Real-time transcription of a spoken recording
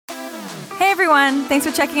everyone. Thanks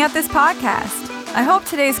for checking out this podcast. I hope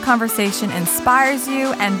today's conversation inspires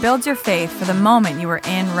you and builds your faith for the moment you are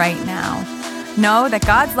in right now. Know that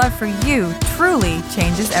God's love for you truly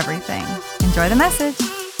changes everything. Enjoy the message.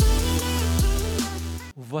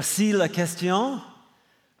 Voici la question.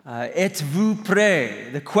 Êtes-vous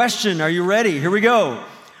prêts? The question, are you ready? Here we go.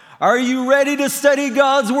 Are you ready to study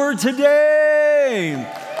God's Word today?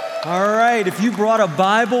 All right, if you brought a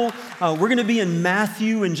Bible, we're going to be in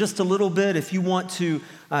Matthew in just a little bit. If you want to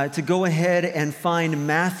go ahead and find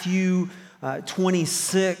Matthew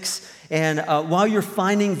 26. And while you're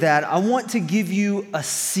finding that, I want to give you a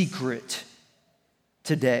secret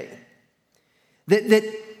today. That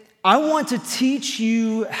I want to teach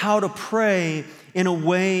you how to pray in a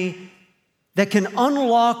way that can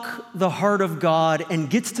unlock the heart of God and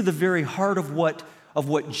gets to the very heart of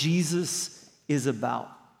what Jesus is about.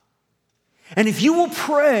 And if you will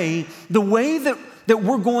pray the way that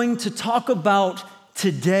we're going to talk about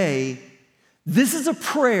today, this is a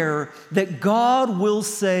prayer that God will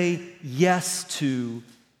say yes to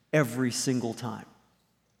every single time.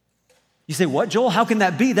 You say, what, Joel? How can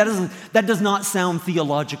that be? That does not sound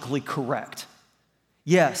theologically correct.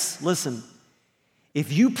 Yes, listen.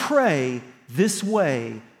 If you pray this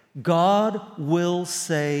way, God will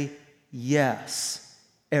say yes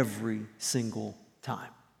every single time.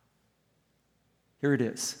 Here it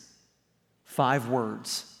is. 5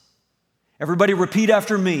 words. Everybody repeat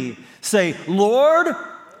after me. Say, Lord,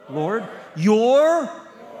 your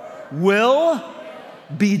will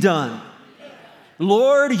be done.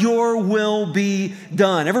 Lord, your will be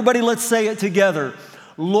done. Everybody, let's say it together.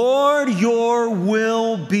 Lord, your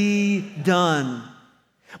will be done.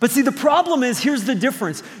 But see, the problem is, here's the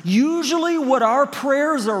difference. Usually what our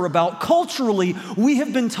prayers are about, culturally, we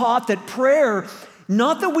have been taught that prayer,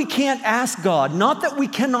 not that we can't ask God, not that we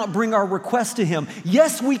cannot bring our request to Him.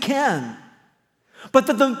 Yes, we can. But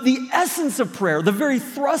the essence of prayer, the very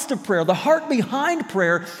thrust of prayer, the heart behind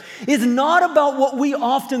prayer is not about what we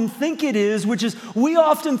often think it is, which is we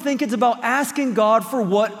often think it's about asking God for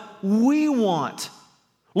what we want.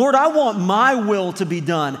 Lord, I want my will to be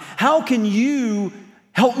done. How can you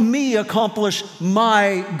help me accomplish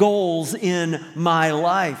my goals in my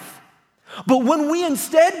life? But when we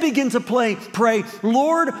instead begin to pray,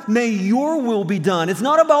 Lord, may your will be done. It's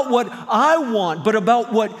not about what I want, but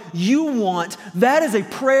about what you want. That is a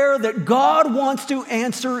prayer that God wants to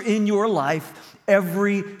answer in your life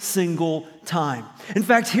every single time. In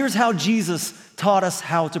fact, here's how Jesus taught us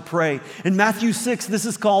how to pray. In Matthew 6, this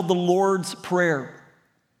is called the Lord's Prayer.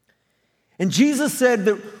 And Jesus said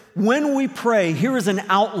that when we pray, here is an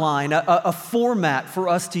outline, a format for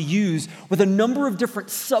us to use with a number of different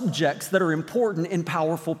subjects that are important in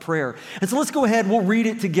powerful prayer. And so let's go ahead, we'll read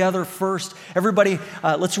it together first. Everybody,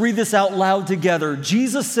 let's read this out loud together.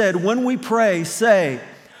 Jesus said, when we pray, say,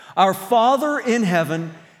 Our Father in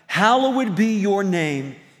heaven, hallowed be your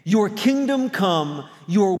name. Your kingdom come,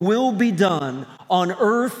 your will be done on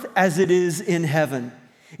earth as it is in heaven.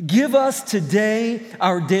 Give us today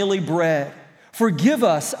our daily bread. Forgive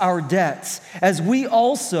us our debts, as we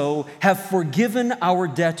also have forgiven our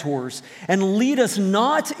debtors. And lead us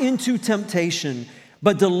not into temptation,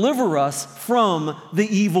 but deliver us from the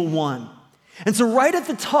evil one. And so right at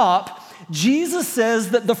the top, Jesus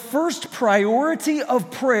says that the first priority of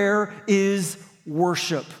prayer is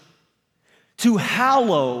worship. To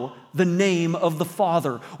hallow the name of the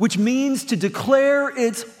Father, which means to declare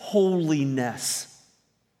its holiness.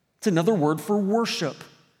 It's another word for worship.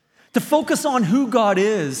 To focus on who God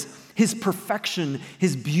is, His perfection,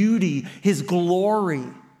 His beauty, His glory.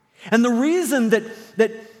 And the reason that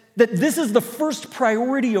this is the first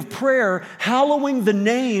priority of prayer, hallowing the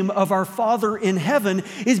name of our Father in heaven,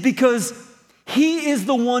 is because He is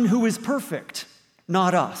the one who is perfect,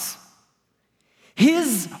 not us.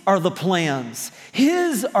 His are the plans,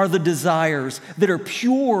 His are the desires that are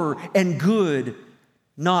pure and good,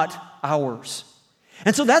 not ours.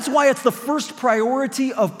 And so that's why it's the first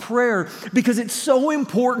priority of prayer, because it's so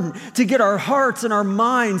important to get our hearts and our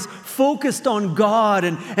minds focused on God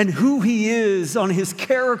and who He is, on His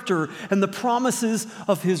character and the promises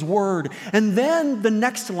of His word. And then the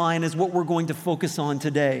next line is what we're going to focus on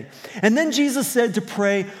today. And then Jesus said to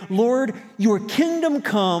pray, Lord, your kingdom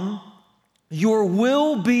come, your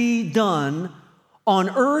will be done on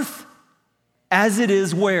earth as it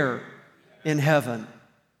is where? In heaven.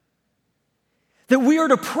 That we are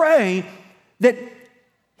to pray that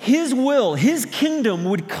His will, His kingdom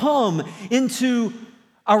would come into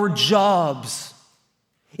our jobs,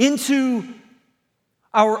 into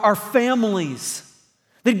our families.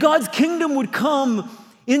 That God's kingdom would come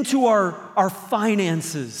into our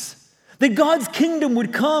finances. That God's kingdom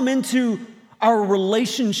would come into our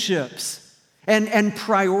relationships, and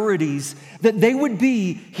priorities, that they would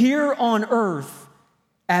be here on earth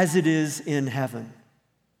as it is in heaven.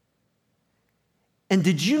 And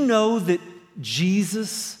did you know that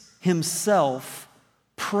Jesus himself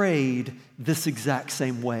prayed this exact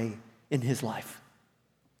same way in his life?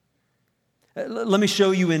 Let me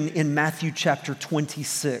show you in Matthew chapter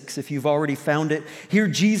 26, if you've already found it. Here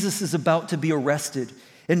Jesus is about to be arrested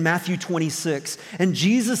in Matthew 26. And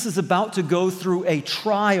Jesus is about to go through a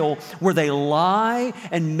trial where they lie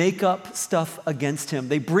and make up stuff against him.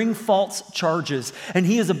 They bring false charges, and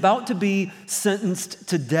he is about to be sentenced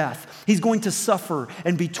to death. He's going to suffer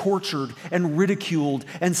and be tortured and ridiculed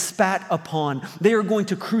and spat upon. They are going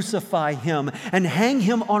to crucify him and hang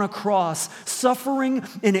him on a cross, suffering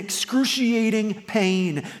in excruciating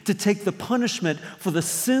pain to take the punishment for the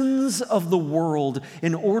sins of the world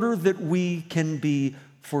in order that we can be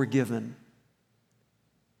forgiven.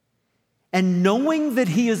 And knowing that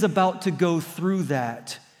he is about to go through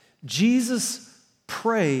that, Jesus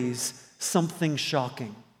prays something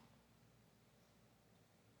shocking.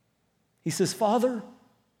 He says, "Father,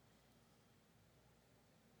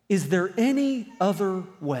 is there any other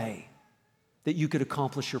way that you could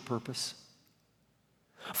accomplish your purpose?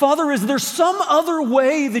 Father, is there some other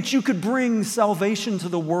way that you could bring salvation to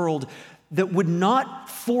the world that would not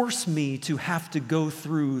force me to have to go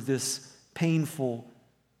through this painful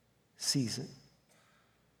season?"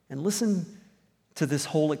 And listen to this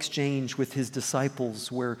whole exchange with his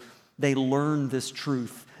disciples where they learn this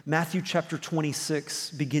truth. Matthew chapter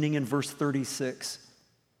 26, beginning in verse 36.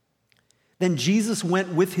 Then Jesus went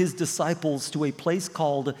with his disciples to a place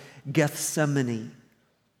called Gethsemane.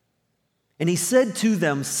 And he said to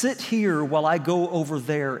them, "Sit here while I go over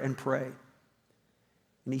there and pray."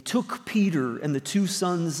 And he took Peter and the two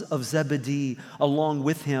sons of Zebedee along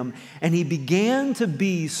with him, and he began to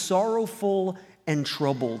be sorrowful and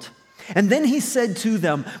troubled. And then he said to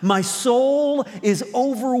them, "My soul is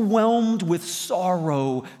overwhelmed with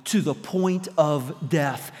sorrow to the point of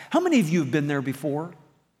death." How many of you have been there before?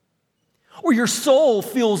 Or your soul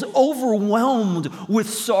feels overwhelmed with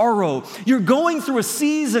sorrow. You're going through a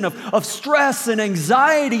season of stress and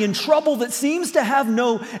anxiety and trouble that seems to have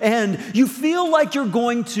no end. You feel like you're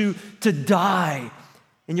going to die.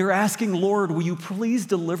 And you're asking, "Lord, will you please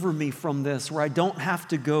deliver me from this where I don't have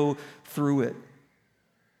to go through it?"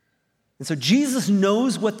 And so Jesus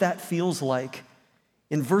knows what that feels like.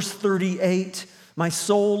 In verse 38, "My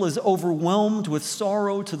soul is overwhelmed with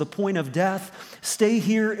sorrow to the point of death. Stay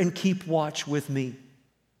here and keep watch with me."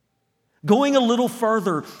 Going a little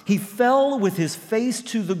further, he fell with his face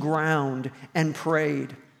to the ground and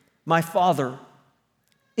prayed, "My Father,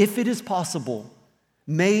 if it is possible,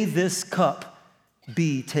 may this cup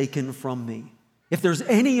be taken from me. If there's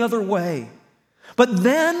any other way." But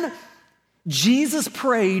then Jesus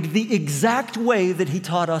prayed the exact way that he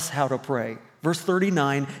taught us how to pray. Verse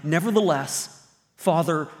 39, "Nevertheless,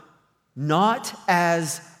 Father, not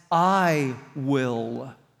as I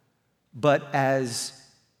will, but as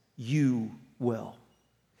you will."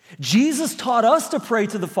 Jesus taught us to pray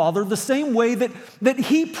to the Father the same way that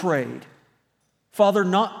he prayed. "Father,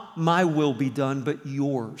 not my will be done, but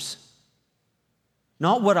yours.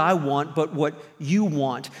 Not what I want, but what you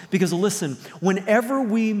want." Because listen, whenever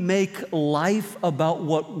we make life about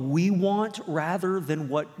what we want rather than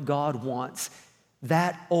what God wants,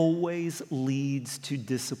 that always leads to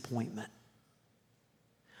disappointment.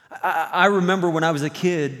 I remember when I was a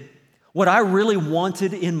kid, what I really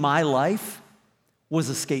wanted in my life was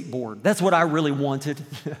a skateboard. That's what I really wanted.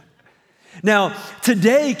 Now,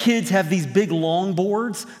 today kids have these big long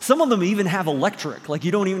boards. Some of them even have electric, like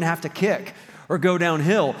you don't even have to kick or go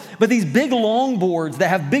downhill. But these big long boards that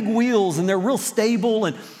have big wheels and they're real stable,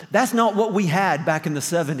 and that's not what we had back in the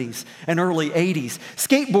 70s and early 80s.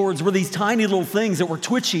 Skateboards were these tiny little things that were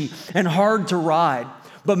twitchy and hard to ride.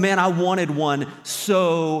 But man, I wanted one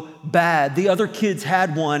so bad. The other kids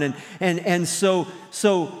had one, and so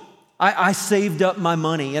I saved up my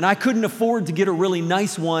money. And I couldn't afford to get a really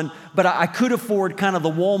nice one, but I could afford kind of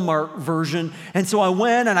the Walmart version. And so I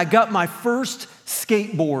went and I got my first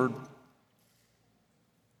skateboard.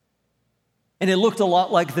 And it looked a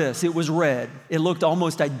lot like this. It was red. It looked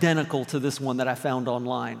almost identical to this one that I found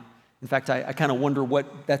online. In fact, I kind of wonder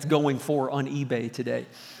what that's going for on eBay today.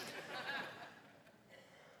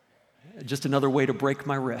 Just another way to break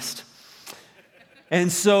my wrist.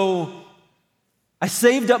 And so I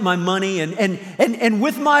saved up my money, and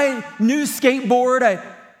with my new skateboard,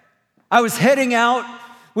 I was heading out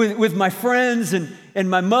with my friends, and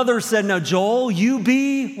my mother said, "Now, Joel, you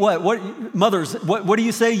be," what mothers, what do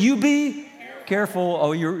you say? "You be careful."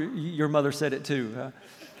 Oh, your mother said it too. Huh?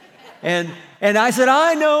 And I said,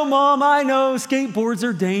 I know, Mom, I know skateboards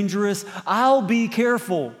are dangerous. I'll be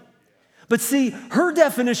careful. But see, her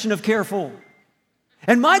definition of careful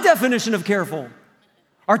and my definition of careful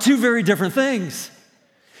are two very different things.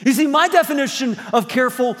 You see, my definition of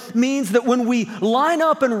careful means that when we line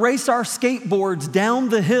up and race our skateboards down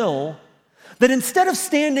the hill, that instead of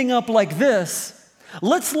standing up like this,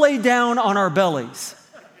 let's lay down on our bellies,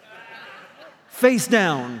 face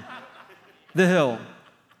down the hill.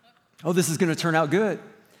 Oh, this is going to turn out good.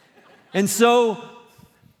 And so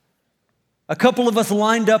a couple of us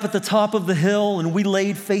lined up at the top of the hill and we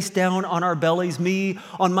laid face down on our bellies, me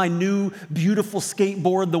on my new beautiful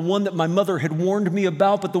skateboard, the one that my mother had warned me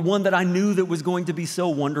about, but the one that I knew that was going to be so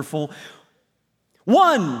wonderful.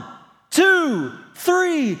 1, 2,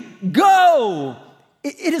 3, go!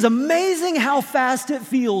 It is amazing how fast it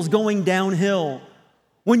feels going downhill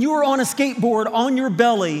when you are on a skateboard on your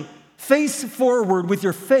belly, face forward with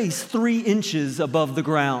your face 3 inches above the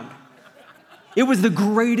ground. It was the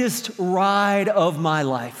greatest ride of my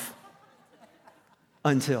life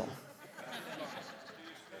until.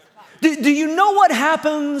 Do you know what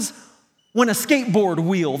happens when a skateboard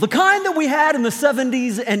wheel, the kind that we had in the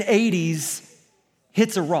 70s and 80s,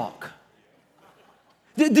 hits a rock?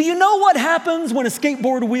 Do you know what happens when a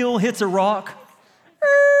skateboard wheel hits a rock?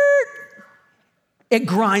 It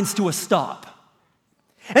grinds to a stop.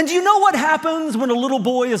 And do you know what happens when a little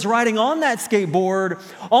boy is riding on that skateboard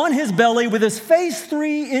on his belly with his face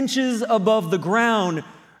 3 inches above the ground?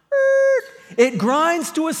 It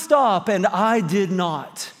grinds to a stop, and I did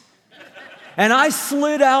not. And I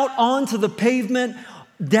slid out onto the pavement,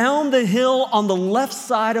 down the hill on the left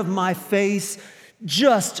side of my face,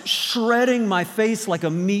 just shredding my face like a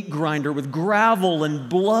meat grinder with gravel and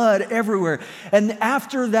blood everywhere. And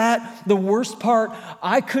after that, the worst part,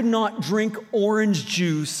 I could not drink orange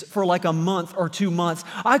juice for like a month or 2 months.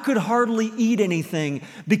 I could hardly eat anything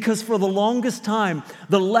because for the longest time,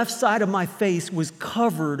 the left side of my face was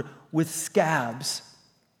covered with scabs.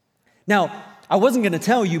 Now, I wasn't going to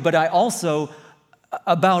tell you, but I also,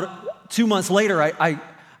 about 2 months later,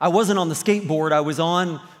 I wasn't on the skateboard. I was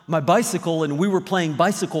on my bicycle, and we were playing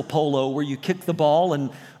bicycle polo where you kick the ball, and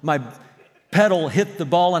my pedal hit the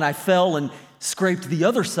ball, and I fell and scraped the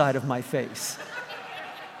other side of my face.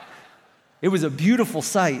 It was a beautiful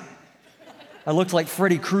sight. I looked like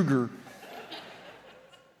Freddy Krueger.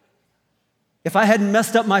 If I hadn't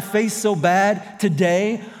messed up my face so bad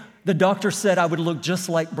today, the doctor said I would look just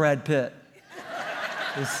like Brad Pitt.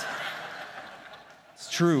 It's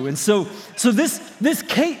true. And so this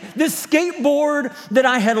skateboard that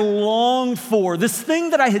I had longed for, this thing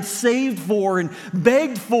that I had saved for and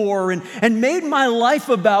begged for and made my life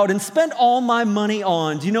about and spent all my money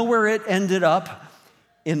on, do you know where it ended up?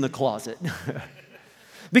 In the closet.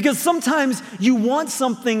 Because sometimes you want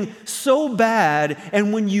something so bad,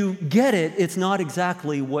 and when you get it, it's not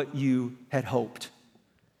exactly what you had hoped.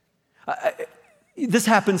 This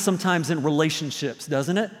happens sometimes in relationships,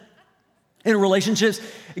 doesn't it? In relationships,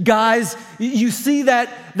 guys, you see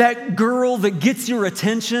that girl that gets your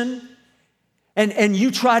attention, and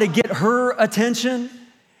you try to get her attention,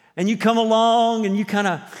 and you come along and you kind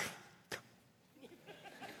of,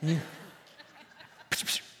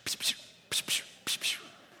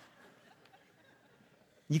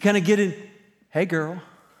 you kind of get in, hey girl,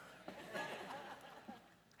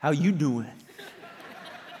 how you doing?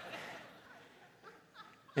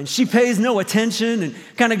 And she pays no attention and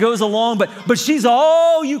kind of goes along, but she's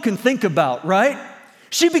all you can think about, right?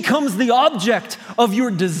 She becomes the object of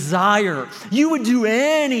your desire. You would do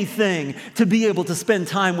anything to be able to spend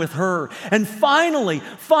time with her. And finally,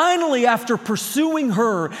 after pursuing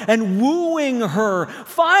her and wooing her,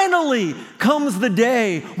 finally comes the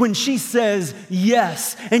day when she says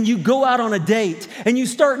yes, and you go out on a date and you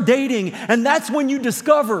start dating, and that's when you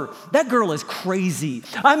discover that girl is crazy.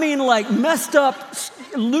 I mean, like messed up,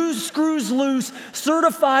 loose screws loose,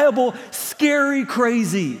 certifiable, scary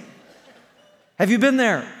crazy. Have you been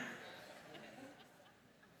there?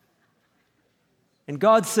 And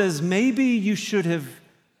God says, maybe you should have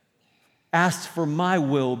asked for my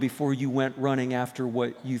will before you went running after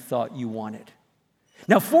what you thought you wanted.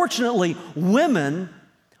 Now, fortunately, women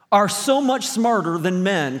are so much smarter than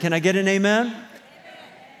men. Can I get an amen?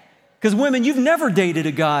 Because women, you've never dated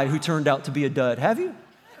a guy who turned out to be a dud, have you?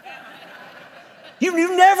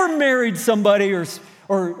 You've never married somebody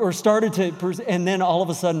or started to, and then all of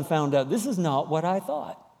a sudden found out, this is not what I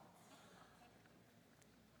thought.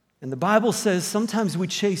 And the Bible says sometimes we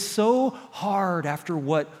chase so hard after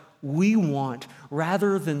what we want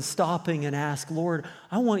rather than stopping and ask, Lord,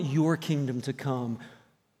 I want your kingdom to come.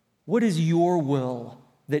 What is your will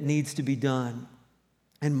that needs to be done?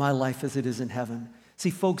 in my life as it is in heaven. See,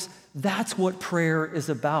 folks, that's what prayer is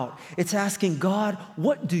about. It's asking God,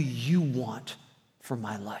 what do you want for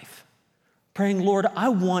my life? Praying, Lord, I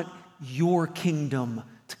want your kingdom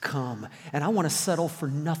to come, and I want to settle for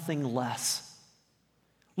nothing less.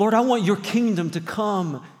 Lord, I want your kingdom to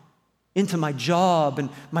come into my job and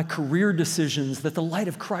my career decisions, that the light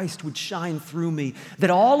of Christ would shine through me, that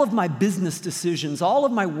all of my business decisions, all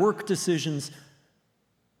of my work decisions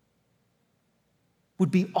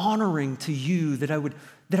would be honoring to you, that I would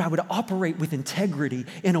operate with integrity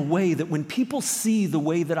in a way that when people see the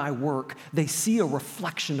way that I work, they see a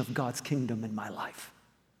reflection of God's kingdom in my life.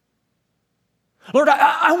 Lord,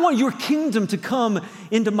 I want your kingdom to come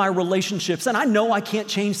into my relationships. And I know I can't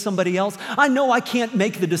change somebody else. I know I can't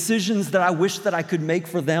make the decisions that I wish that I could make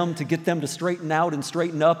for them to get them to straighten out and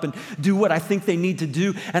straighten up and do what I think they need to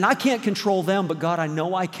do. And I can't control them, but God, I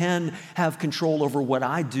know I can have control over what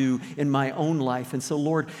I do in my own life. And so,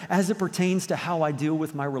 Lord, as it pertains to how I deal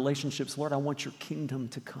with my relationships, Lord, I want your kingdom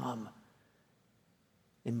to come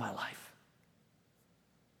in my life.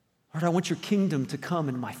 Lord, I want your kingdom to come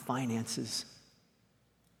in my finances.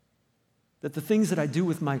 That the things that I do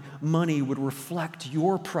with my money would reflect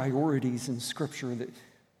your priorities in Scripture,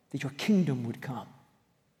 that your kingdom would come.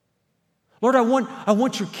 Lord, I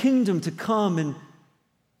want your kingdom to come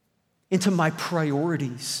into my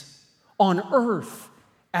priorities on earth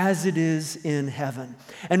as it is in heaven.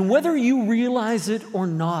 And whether you realize it or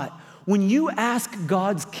not, when you ask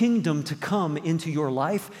God's kingdom to come into your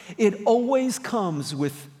life, it always comes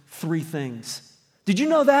with three things. Did you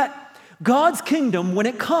know that? God's kingdom, when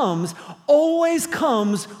it comes, always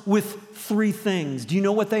comes with three things. Do you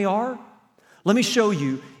know what they are? Let me show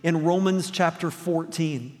you in Romans chapter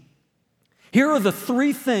 14. Here are the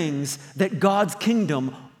three things that God's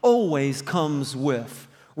kingdom always comes with.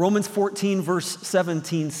 Romans 14 verse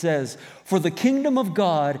 17 says, "For the kingdom of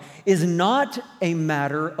God is not a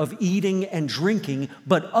matter of eating and drinking,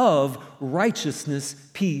 but of righteousness,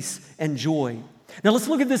 peace, and joy." Now let's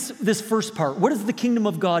look at this first part. What is the kingdom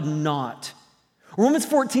of God not? Romans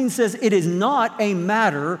 14 says it is not a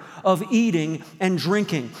matter of eating and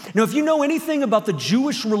drinking. Now, if you know anything about the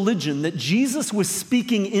Jewish religion that Jesus was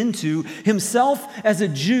speaking into himself as a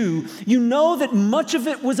Jew, you know that much of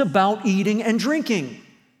it was about eating and drinking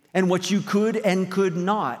and what you could and could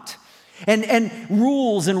not. And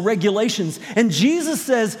rules and regulations. And Jesus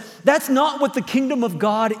says that's not what the kingdom of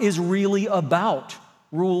God is really about,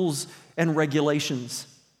 rules and regulations.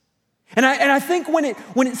 And I think when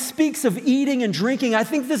it speaks of eating and drinking, I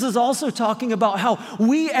think this is also talking about how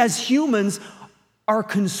we as humans are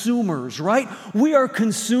consumers, right? We are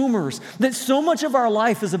consumers. That so much of our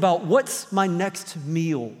life is about what's my next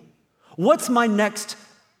meal? What's my next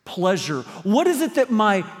pleasure? What is it that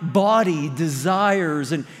my body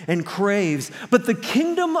desires and craves? But the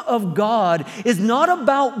kingdom of God is not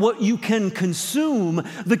about what you can consume.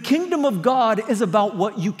 The kingdom of God is about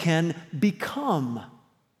what you can become.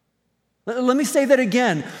 Let me say that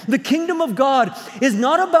again. The kingdom of God is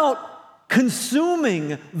not about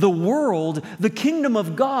consuming the world. The kingdom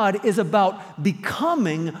of God is about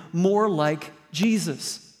becoming more like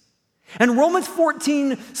Jesus. And Romans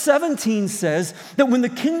 14:17 says that when the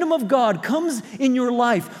kingdom of God comes in your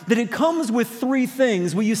life, that it comes with three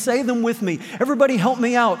things. Will you say them with me? Everybody help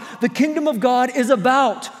me out. The kingdom of God is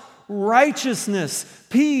about righteousness,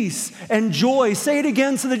 peace, and joy. Say it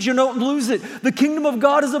again so that you don't lose it. The kingdom of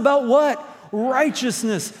God is about what?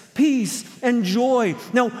 Righteousness, peace, and joy.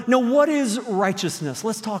 Now, what is righteousness?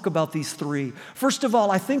 Let's talk about these three. First of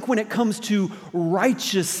all, I think when it comes to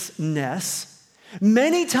righteousness,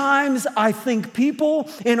 many times I think people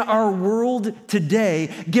in our world today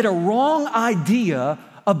get a wrong idea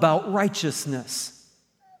about righteousness.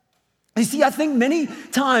 You see, I think many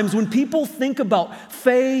times when people think about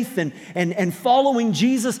faith and following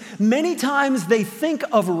Jesus, many times they think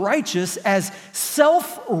of righteous as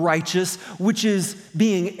self-righteous, which is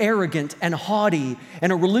being arrogant and haughty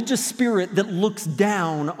and a religious spirit that looks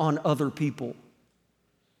down on other people.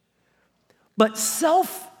 But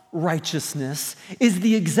self-righteousness is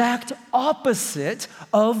the exact opposite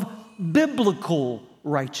of biblical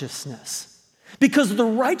righteousness. Because the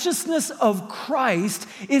righteousness of Christ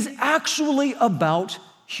is actually about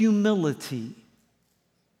humility.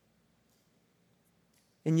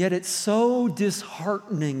 And yet it's so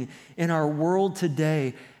disheartening in our world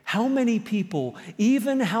today how many people,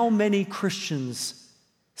 even how many Christians,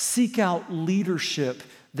 seek out leadership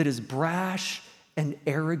that is brash and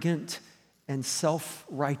arrogant and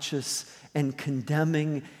self-righteous and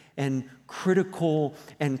condemning and critical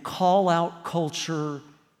and call-out culture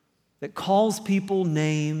that calls people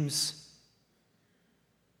names.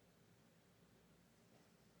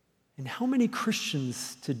 And how many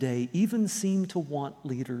Christians today even seem to want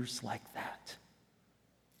leaders like that?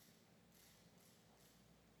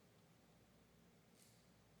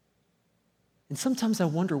 And sometimes I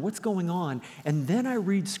wonder what's going on. And then I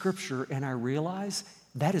read Scripture and I realize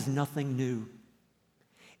that is nothing new.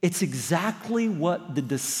 It's exactly what the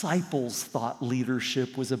disciples thought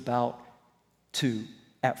leadership was about too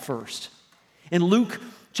at first. In Luke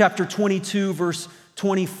chapter 22, verse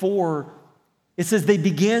 24, it says they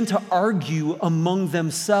began to argue among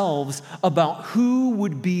themselves about who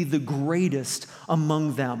would be the greatest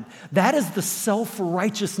among them. That is the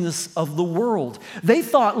self-righteousness of the world. They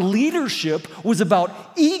thought leadership was about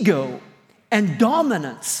ego and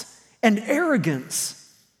dominance and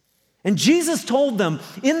arrogance. And Jesus told them,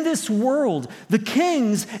 in this world, the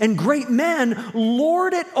kings and great men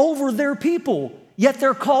lord it over their people, yet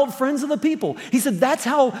they're called friends of the people. He said that's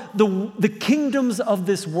how the kingdoms of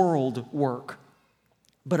this world work.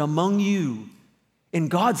 But among you, in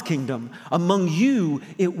God's kingdom, among you,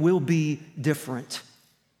 it will be different.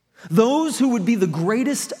 Those who would be the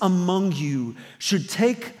greatest among you should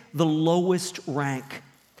take the lowest rank,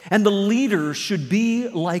 and the leader should be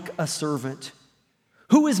like a servant.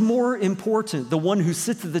 Who is more important, the one who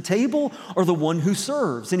sits at the table or the one who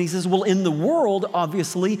serves? And he says, well, in the world,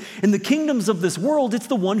 obviously, in the kingdoms of this world, it's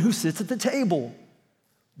the one who sits at the table,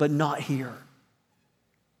 but not here.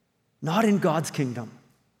 Not in God's kingdom.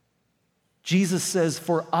 Jesus says,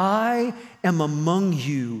 for I am among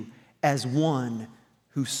you as one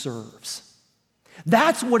who serves.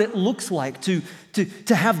 That's what it looks like to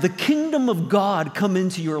have the kingdom of God come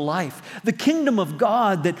into your life. The kingdom of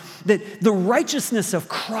God, that the righteousness of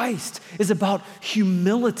Christ is about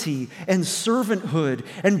humility and servanthood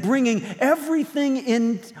and bringing everything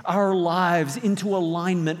in our lives into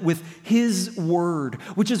alignment with His word,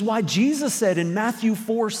 which is why Jesus said in Matthew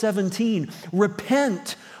 4:17,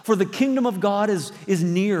 repent, for the kingdom of God is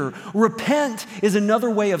near. Repent is another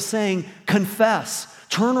way of saying confess.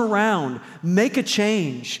 Turn around, make a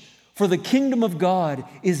change, for the kingdom of God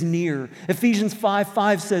is near. Ephesians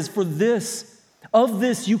 5:5 says, of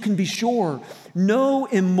this you can be sure, no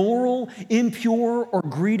immoral, impure, or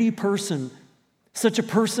greedy person, such a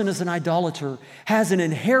person as an idolater, has an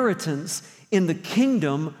inheritance in the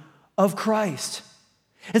kingdom of Christ.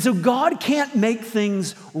 And so God can't make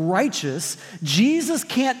things righteous. Jesus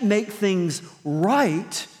can't make things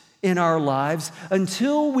right in our lives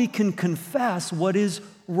until we can confess what is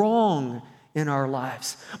wrong in our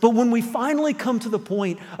lives. But when we finally come to the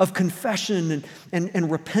point of confession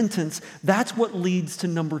and repentance, that's what leads to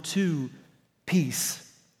number 2, peace.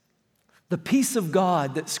 The peace of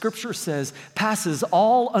God that Scripture says passes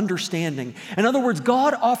all understanding. In other words,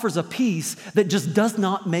 God offers a peace that just does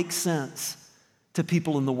not make sense to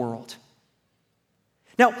people in the world.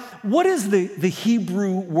 Now, what is the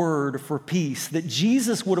Hebrew word for peace that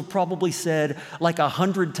Jesus would have probably said like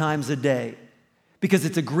 100 times a day? Because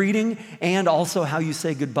it's a greeting and also how you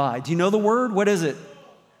say goodbye. Do you know the word? What is it?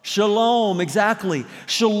 Shalom, exactly.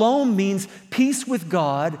 Shalom means peace with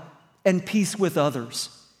God and peace with others.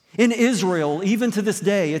 In Israel, even to this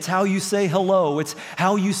day, it's how you say hello. It's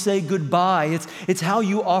how you say goodbye. It's how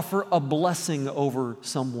you offer a blessing over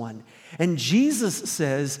someone. And Jesus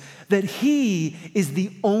says that He is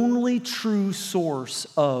the only true source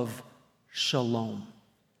of shalom.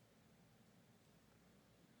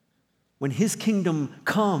 When His kingdom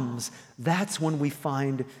comes, that's when we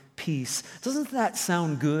find peace. Doesn't that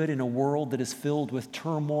sound good in a world that is filled with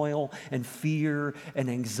turmoil and fear and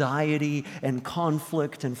anxiety and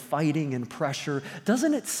conflict and fighting and pressure?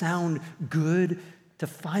 Doesn't it sound good to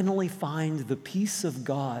finally find the peace of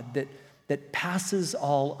God that passes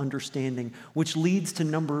all understanding, which leads to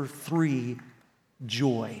number 3,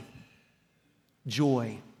 joy.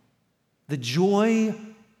 Joy. The joy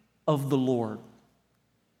of the Lord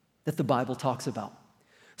that the Bible talks about.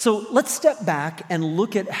 So let's step back and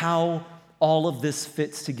look at how all of this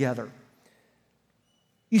fits together.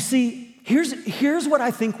 You see, here's what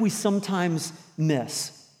I think we sometimes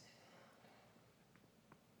miss.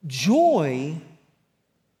 Joy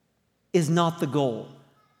is not the goal.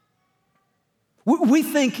 We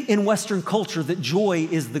think in Western culture that joy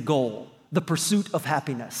is the goal, the pursuit of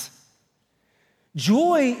happiness.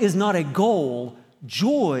 Joy is not a goal,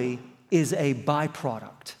 joy is a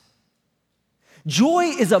byproduct. Joy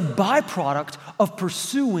is a byproduct of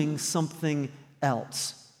pursuing something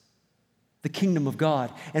else, the kingdom of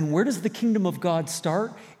God. And where does the kingdom of God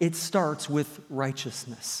start? It starts with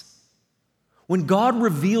righteousness. When God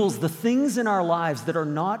reveals the things in our lives that are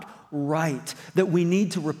not right, that we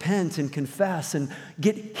need to repent and confess and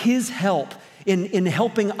get His help in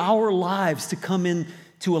helping our lives to come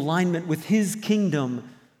into alignment with His kingdom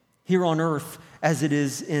here on earth as it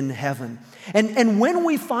is in heaven. And when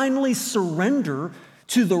we finally surrender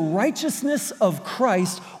to the righteousness of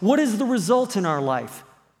Christ, what is the result in our life?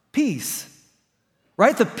 Peace,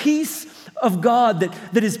 right? The peace of God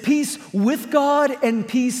that is peace with God and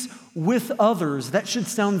peace with others. That should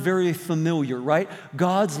sound very familiar, right?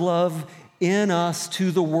 God's love in us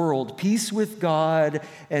to the world. Peace with God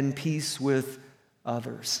and peace with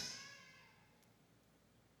others.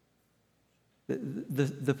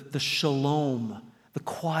 The shalom, the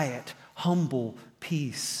quiet, humble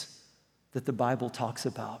peace that the Bible talks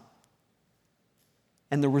about.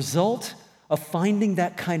 And the result of finding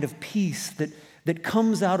that kind of peace that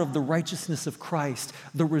comes out of the righteousness of Christ,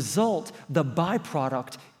 the result, the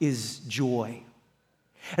byproduct, is joy.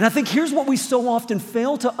 And I think here's what we so often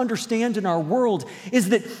fail to understand in our world is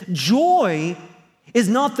that joy is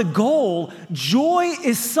not the goal. Joy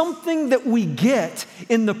is something that we get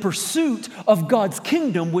in the pursuit of God's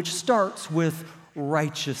kingdom, which starts with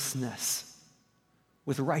righteousness.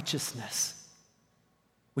 With righteousness,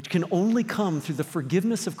 which can only come through the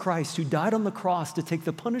forgiveness of Christ who died on the cross to take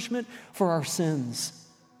the punishment for our sins.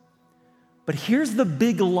 But here's the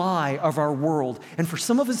big lie of our world. And for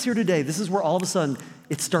some of us here today, this is where all of a sudden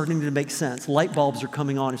it's starting to make sense. Light bulbs are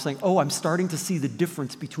coming on. It's like, oh, I'm starting to see the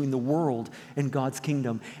difference between the world and God's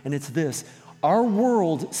kingdom. And it's this. Our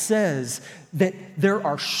world says that there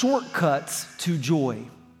are shortcuts to joy.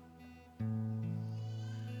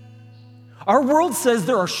 Our world says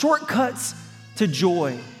there are shortcuts to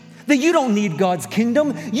joy. That you don't need God's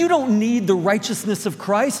kingdom. You don't need the righteousness of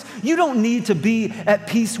Christ. You don't need to be at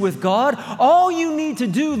peace with God. All you need to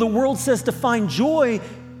do, the world says, to find joy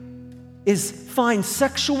is find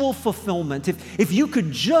sexual fulfillment. If you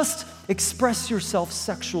could just express yourself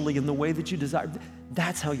sexually in the way that you desire,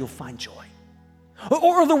 that's how you'll find joy.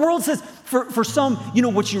 Or the world says, for some,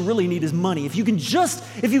 what you really need is money. If you can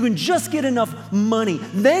just get enough money,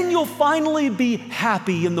 then you'll finally be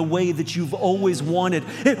happy in the way that you've always wanted.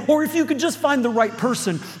 Or if you could just find the right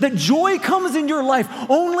person, that joy comes in your life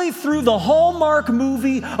only through the Hallmark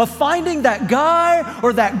movie of finding that guy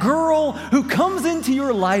or that girl who comes into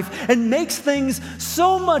your life and makes things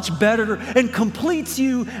so much better and completes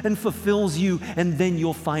you and fulfills you, and then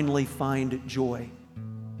you'll finally find joy.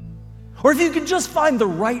 Or if you could just find the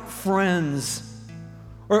right friends,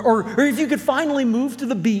 or if you could finally move to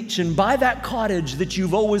the beach and buy that cottage that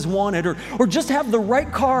you've always wanted, or just have the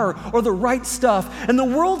right car or the right stuff. And the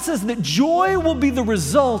world says that joy will be the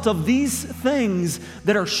result of these things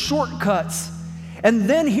that are shortcuts. And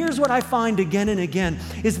then here's what I find again and again,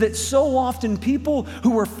 is that so often people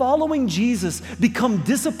who are following Jesus become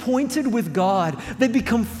disappointed with God. They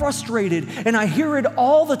become frustrated, and I hear it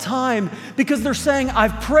all the time because they're saying,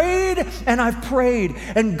 I've prayed,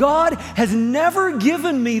 and God has never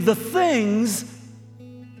given me the things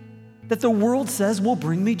that the world says will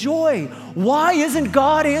bring me joy. Why isn't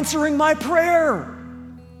God answering my prayer?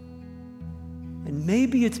 And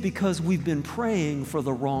maybe it's because we've been praying for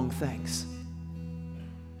the wrong things.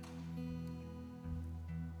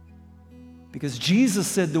 Because Jesus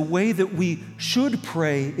said the way that we should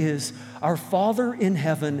pray is, our Father in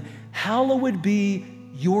heaven, hallowed be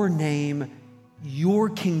your name, your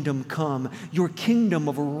kingdom come, your kingdom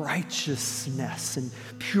of righteousness and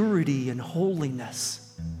purity and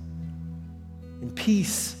holiness and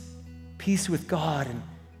peace with God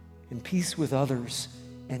and peace with others.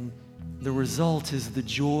 And the result is the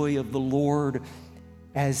joy of the Lord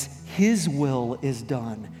as His will is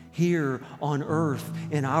done here on earth,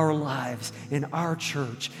 in our lives, in our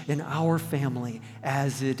church, in our family,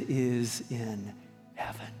 as it is in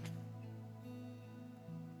heaven.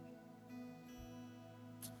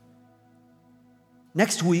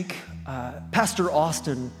 Next week, Pastor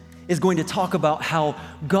Austin is going to talk about how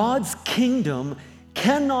God's kingdom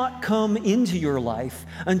cannot come into your life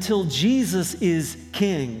until Jesus is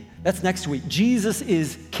king. That's next week. Jesus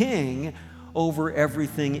is king over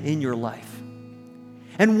everything in your life.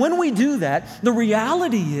 And when we do that, the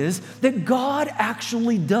reality is that God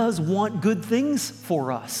actually does want good things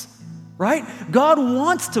for us, right? God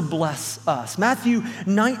wants to bless us. Matthew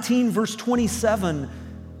 19, verse 27,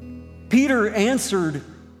 Peter answered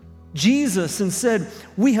Jesus and said,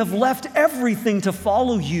 "We have left everything to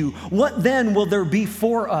follow you. What then will there be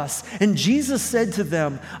for us?" And Jesus said to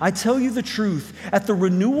them, "I tell you the truth, at the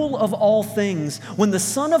renewal of all things, when the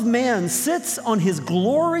Son of Man sits on his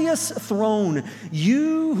glorious throne,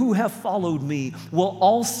 you who have followed me will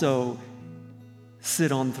also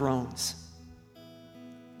sit on thrones.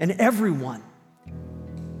 And everyone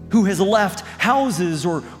who has left houses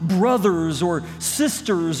or brothers or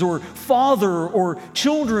sisters or father or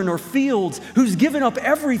children or fields, who's given up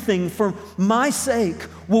everything for my sake,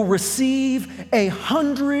 will receive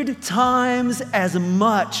 100 times as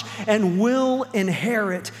much and will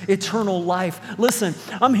inherit eternal life. Listen,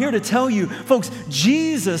 I'm here to tell you, folks,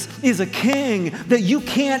 Jesus is a king that you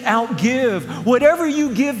can't outgive. Whatever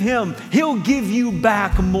you give him, he'll give you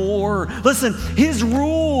back more. Listen, his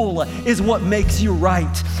rule is what makes you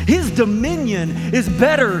right. His dominion is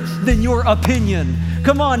better than your opinion.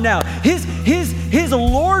 Come on now. His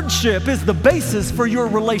lordship is the basis for your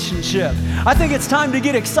relationship. I think it's time to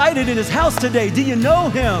get excited in his house today. Do you know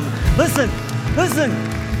him? Listen.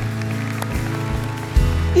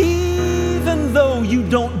 Even though you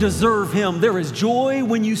don't deserve him, there is joy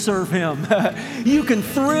when you serve him. You can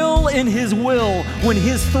thrill in his will when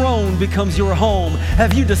his throne becomes your home.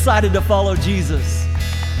 Have you decided to follow Jesus?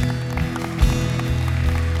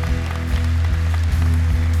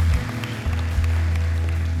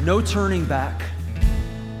 No turning back.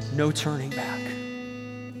 No turning back.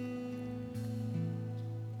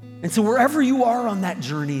 And so wherever you are on that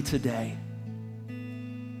journey today,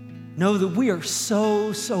 know that we are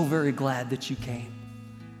so very glad that you came.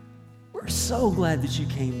 We're so glad that you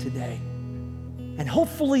came today. And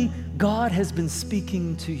hopefully God has been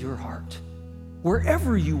speaking to your heart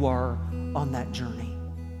wherever you are on that journey.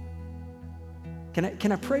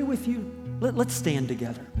 Can I pray with you? Let's stand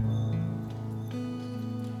together.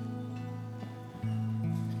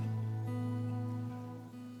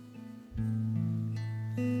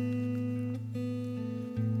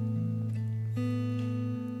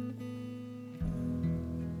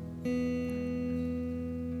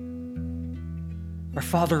 Our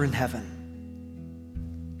Father in heaven,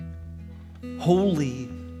 holy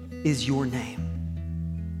is your name.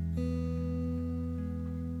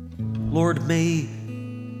 Lord, may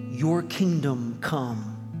your kingdom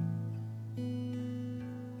come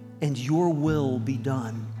and your will be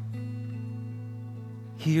done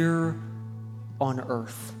here on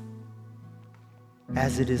earth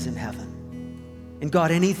as it is in heaven. And God,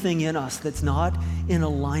 anything in us that's not in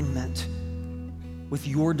alignment with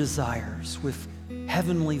your desires, with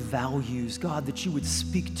heavenly values, God, that you would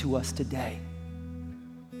speak to us today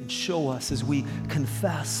and show us as we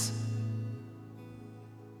confess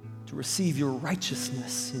to receive your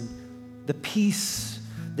righteousness and the peace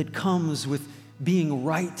that comes with being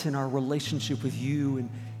right in our relationship with you,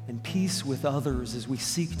 and peace with others as we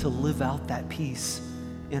seek to live out that peace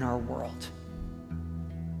in our world.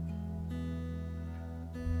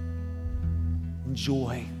 And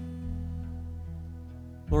joy.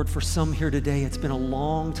 Lord, for some here today, it's been a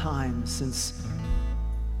long time since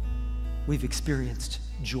we've experienced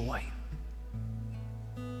joy.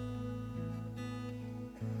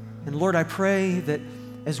 And Lord, I pray that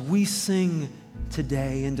as we sing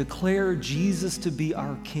today and declare Jesus to be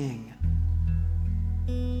our King,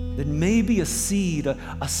 that maybe a seed,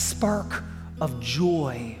 a spark of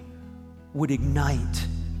joy would ignite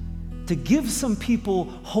to give some people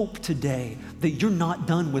hope today that you're not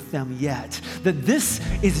done with them yet, that this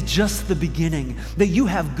is just the beginning, that you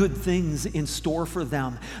have good things in store for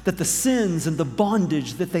them, that the sins and the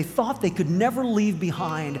bondage that they thought they could never leave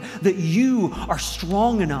behind, that you are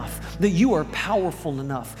strong enough, that you are powerful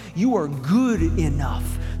enough, you are good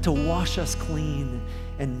enough to wash us clean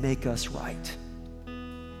and make us right.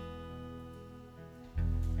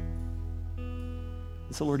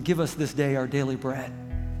 And so, Lord, give us this day our daily bread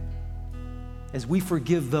as we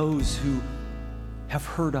forgive those who have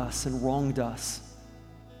hurt us and wronged us.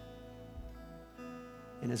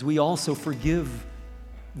 And as we also forgive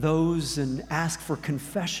those and ask for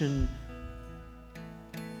confession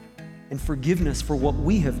and forgiveness for what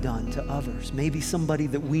we have done to others. Maybe somebody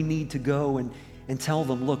that we need to go and tell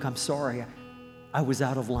them, look, I'm sorry, I was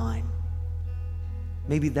out of line.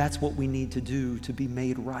 Maybe that's what we need to do to be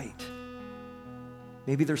made right.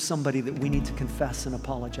 Maybe there's somebody that we need to confess and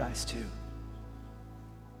apologize to.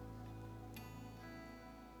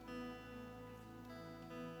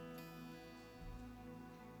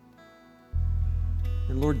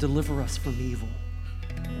 And Lord, deliver us from evil.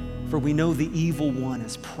 For we know the evil one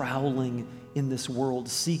is prowling in this world,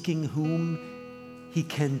 seeking whom he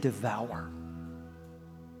can devour.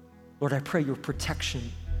 Lord, I pray your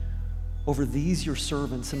protection over these, your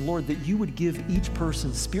servants. And Lord, that you would give each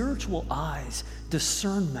person spiritual eyes,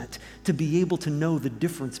 discernment, to be able to know the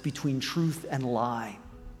difference between truth and lie,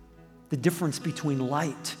 the difference between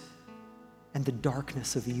light and the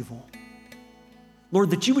darkness of evil.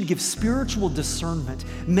 Lord, that you would give spiritual discernment,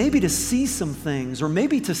 maybe to see some things, or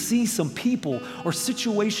maybe to see some people or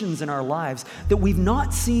situations in our lives that we've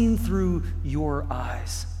not seen through your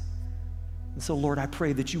eyes. And so, Lord, I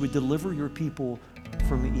pray that you would deliver your people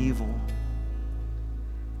from evil.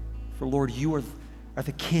 For, Lord, you are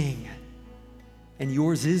the King, and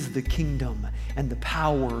yours is the kingdom and the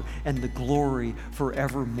power and the glory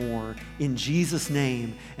forevermore. In Jesus'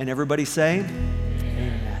 name. And everybody say,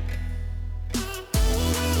 amen.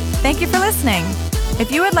 Thank you for listening.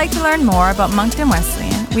 If you would like to learn more about Moncton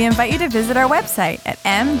Wesleyan, we invite you to visit our website at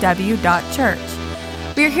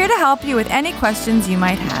mw.church. We are here to help you with any questions you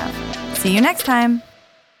might have. See you next time.